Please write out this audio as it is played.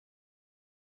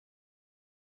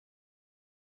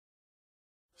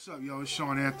What's up, yo? It's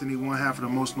Sean Anthony, one half of the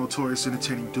most notorious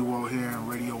entertaining duo here in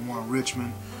Radio 1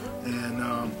 Richmond.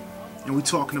 And we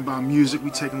talking about music. We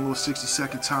taking a little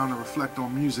 60-second time to reflect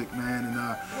on music, man. And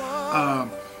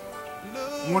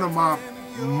one of my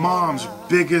mom's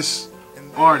biggest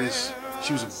artists,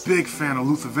 she was a big fan of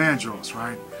Luther Vandross,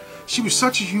 right? She was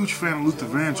such a huge fan of Luther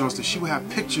Vandross that she would have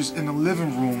pictures in the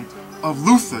living room of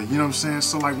Luther, you know what I'm saying?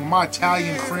 So like when my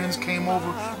Italian friends came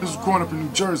over, this was growing up in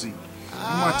New Jersey.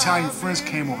 When my Italian friends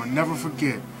came over, I'll never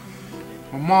forget.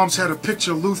 My mom's had a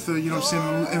picture of Luther, you know what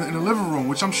I'm saying, in the living room,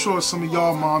 which I'm sure some of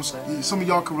y'all moms, some of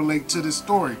y'all can relate to this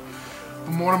story.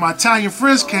 But one of my Italian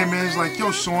friends came in and was like, yo,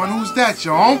 Sean, who's that,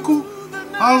 your uncle?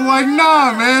 I was like,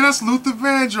 nah, man, that's Luther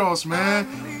Vandross, man.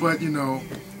 But, you know,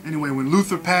 anyway, when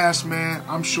Luther passed, man,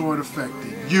 I'm sure it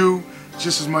affected you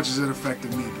just as much as it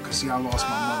affected me. Because, see, I lost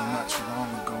my mother not too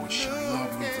long ago, and she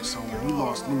loved Luther. So when we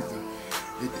lost Luther,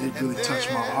 it really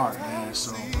touched my heart, man.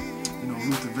 So, you know,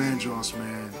 Luther Vandross,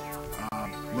 man,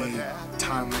 made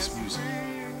timeless music.